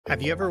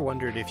Have you ever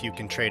wondered if you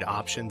can trade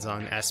options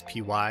on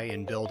SPY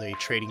and build a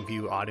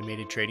TradingView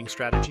automated trading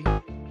strategy?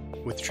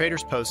 With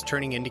TradersPost,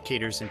 turning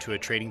indicators into a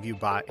TradingView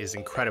bot is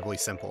incredibly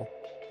simple.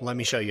 Let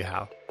me show you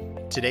how.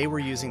 Today we're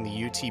using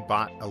the UT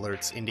Bot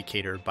Alerts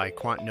indicator by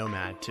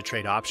QuantNomad to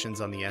trade options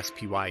on the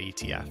SPY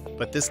ETF.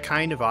 But this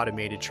kind of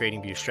automated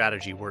TradingView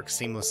strategy works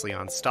seamlessly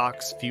on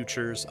stocks,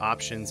 futures,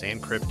 options, and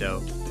crypto,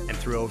 and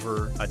through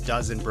over a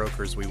dozen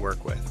brokers we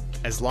work with.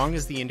 As long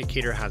as the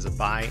indicator has a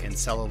buy and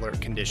sell alert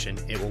condition,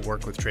 it will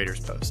work with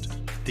TradersPost.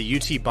 The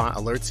UT Bot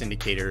Alerts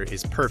indicator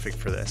is perfect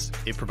for this.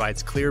 It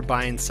provides clear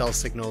buy and sell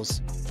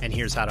signals, and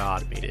here's how to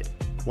automate it.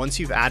 Once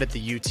you've added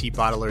the UT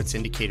Bot Alerts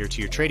indicator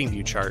to your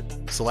TradingView chart,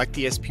 select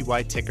the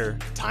SPY ticker,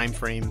 time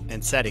frame,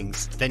 and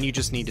settings, then you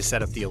just need to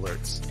set up the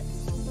alerts.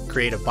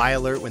 Create a buy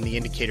alert when the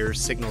indicator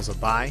signals a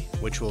buy,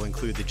 which will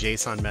include the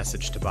JSON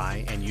message to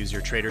buy and use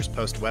your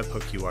TradersPost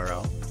webhook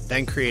URL.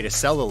 Then create a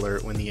sell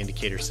alert when the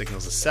indicator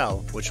signals a sell,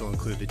 which will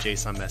include the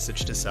JSON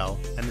message to sell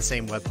and the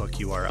same webhook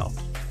URL.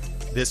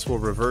 This will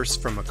reverse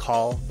from a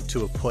call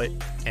to a put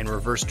and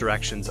reverse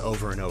directions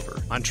over and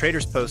over. On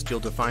TradersPost, you'll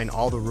define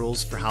all the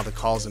rules for how the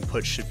calls and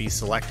puts should be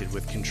selected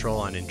with control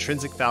on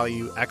intrinsic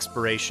value,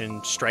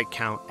 expiration, strike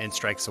count, and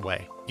strikes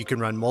away. You can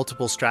run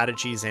multiple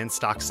strategies and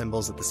stock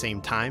symbols at the same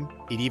time.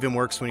 It even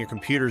works when your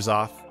computer's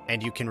off,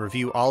 and you can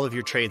review all of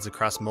your trades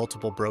across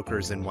multiple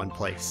brokers in one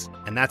place.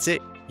 And that's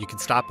it. You can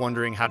stop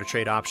wondering how to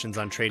trade options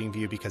on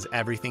TradingView because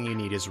everything you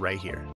need is right here.